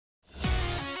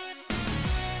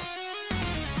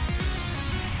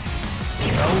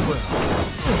well.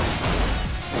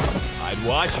 I'd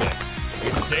watch it.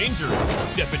 It's dangerous to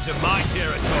step into my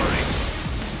territory.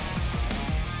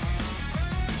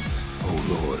 Oh,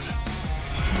 Lord.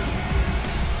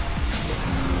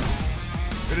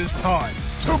 It is time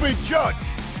to be judged!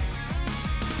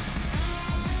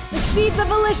 The Seeds of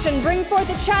Volition bring forth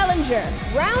a challenger.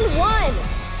 Round 1,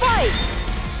 fight!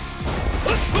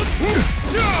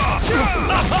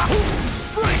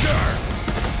 Breaker!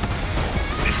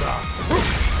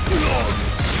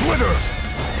 Splitter!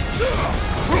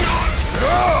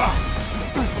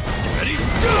 Ready?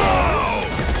 Go!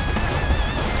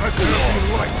 I feel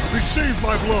light. Receive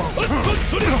my blow.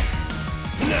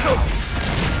 Now!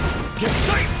 Get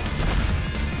sight!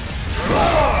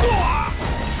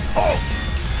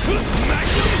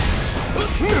 Magnum!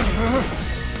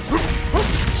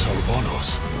 Salvanos.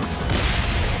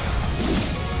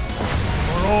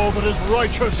 For all that is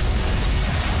righteous,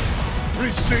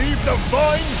 receive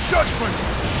divine judgment!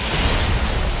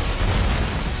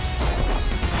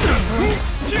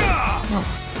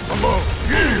 Hello,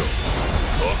 heal!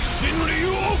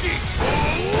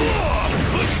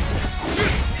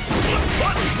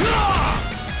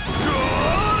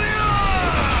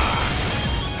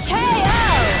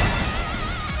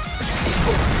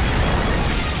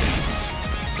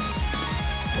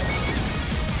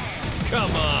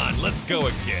 Come on, let's go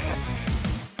again.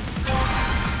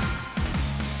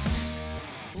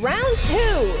 Round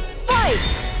 2, fight!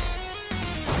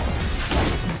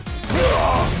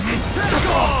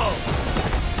 Tackle!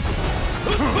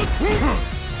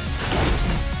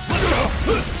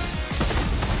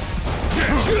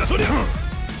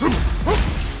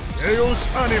 Eos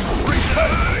anim,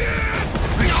 repent!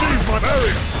 Receive my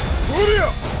barrier! Uria!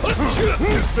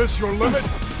 Is this your limit?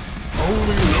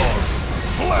 Holy Lord!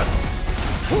 Fled!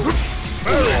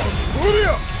 Barrier!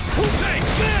 Uria! Take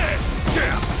this!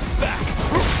 Jab! Back!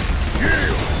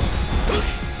 Yield!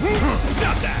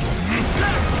 Stop that!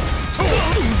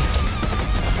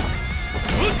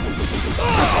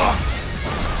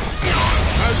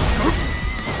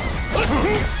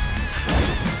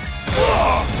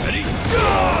 Ready? Go!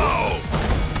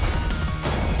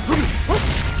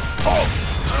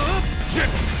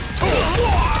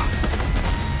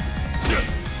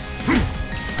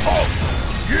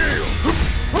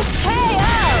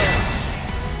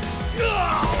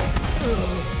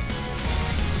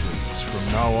 From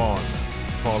now on,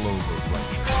 follow the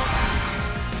righteous.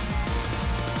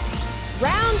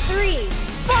 Round 3,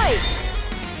 fight!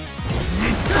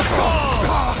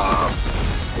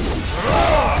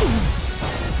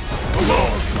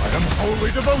 Lord, I am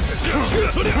wholly devoted.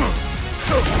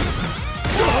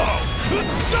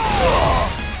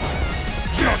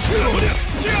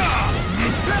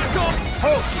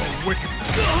 Halt your wickedness.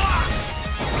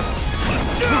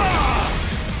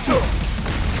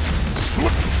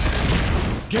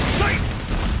 Get sight!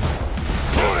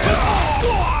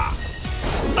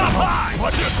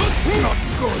 What? Not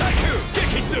good.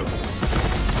 Gekitsu!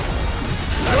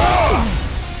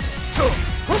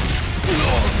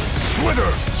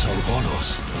 Splitter! Salvanos.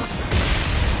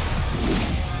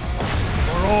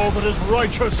 For all that is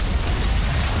righteous,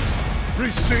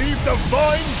 receive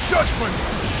divine judgment!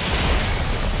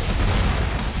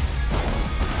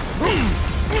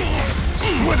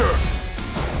 Splitter!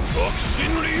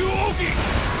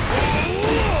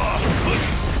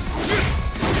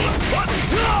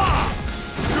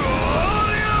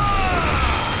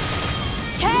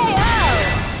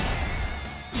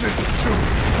 This too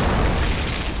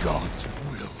is God's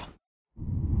will.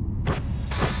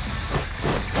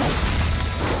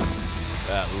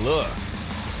 That look.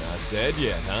 Not dead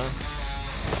yet, huh?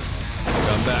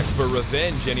 Come back for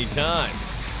revenge anytime.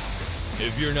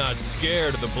 If you're not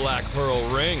scared of the Black Pearl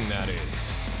Ring, that is.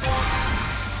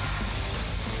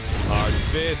 Hard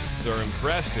fists are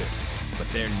impressive, but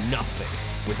they're nothing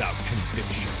without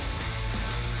conviction.